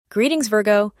Greetings,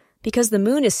 Virgo. Because the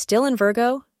moon is still in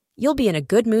Virgo, you'll be in a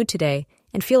good mood today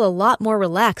and feel a lot more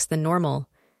relaxed than normal.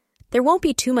 There won't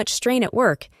be too much strain at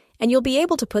work, and you'll be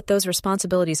able to put those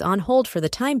responsibilities on hold for the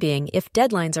time being if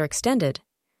deadlines are extended.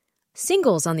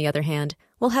 Singles, on the other hand,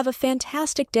 will have a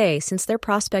fantastic day since their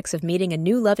prospects of meeting a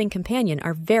new loving companion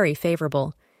are very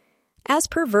favorable. As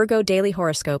per Virgo Daily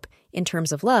Horoscope, in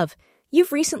terms of love,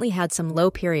 you've recently had some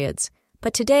low periods,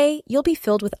 but today you'll be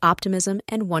filled with optimism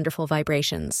and wonderful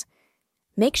vibrations.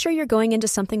 Make sure you're going into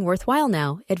something worthwhile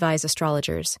now, advise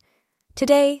astrologers.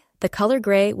 Today, the color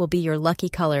gray will be your lucky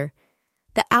color.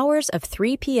 The hours of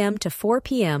 3 p.m. to 4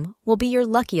 p.m. will be your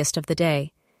luckiest of the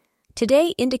day.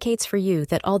 Today indicates for you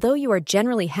that although you are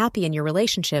generally happy in your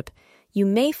relationship, you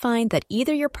may find that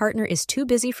either your partner is too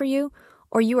busy for you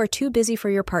or you are too busy for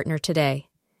your partner today.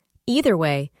 Either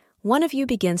way, one of you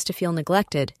begins to feel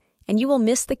neglected, and you will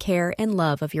miss the care and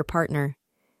love of your partner.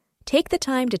 Take the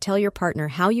time to tell your partner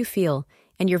how you feel,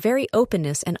 and your very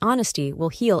openness and honesty will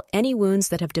heal any wounds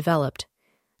that have developed.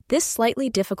 This slightly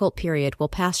difficult period will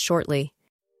pass shortly.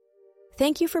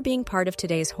 Thank you for being part of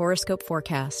today's horoscope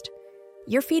forecast.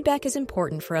 Your feedback is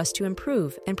important for us to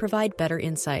improve and provide better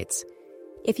insights.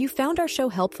 If you found our show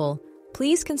helpful,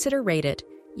 please consider rate it.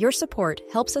 Your support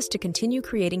helps us to continue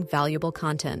creating valuable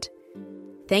content.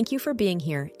 Thank you for being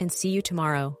here, and see you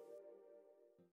tomorrow.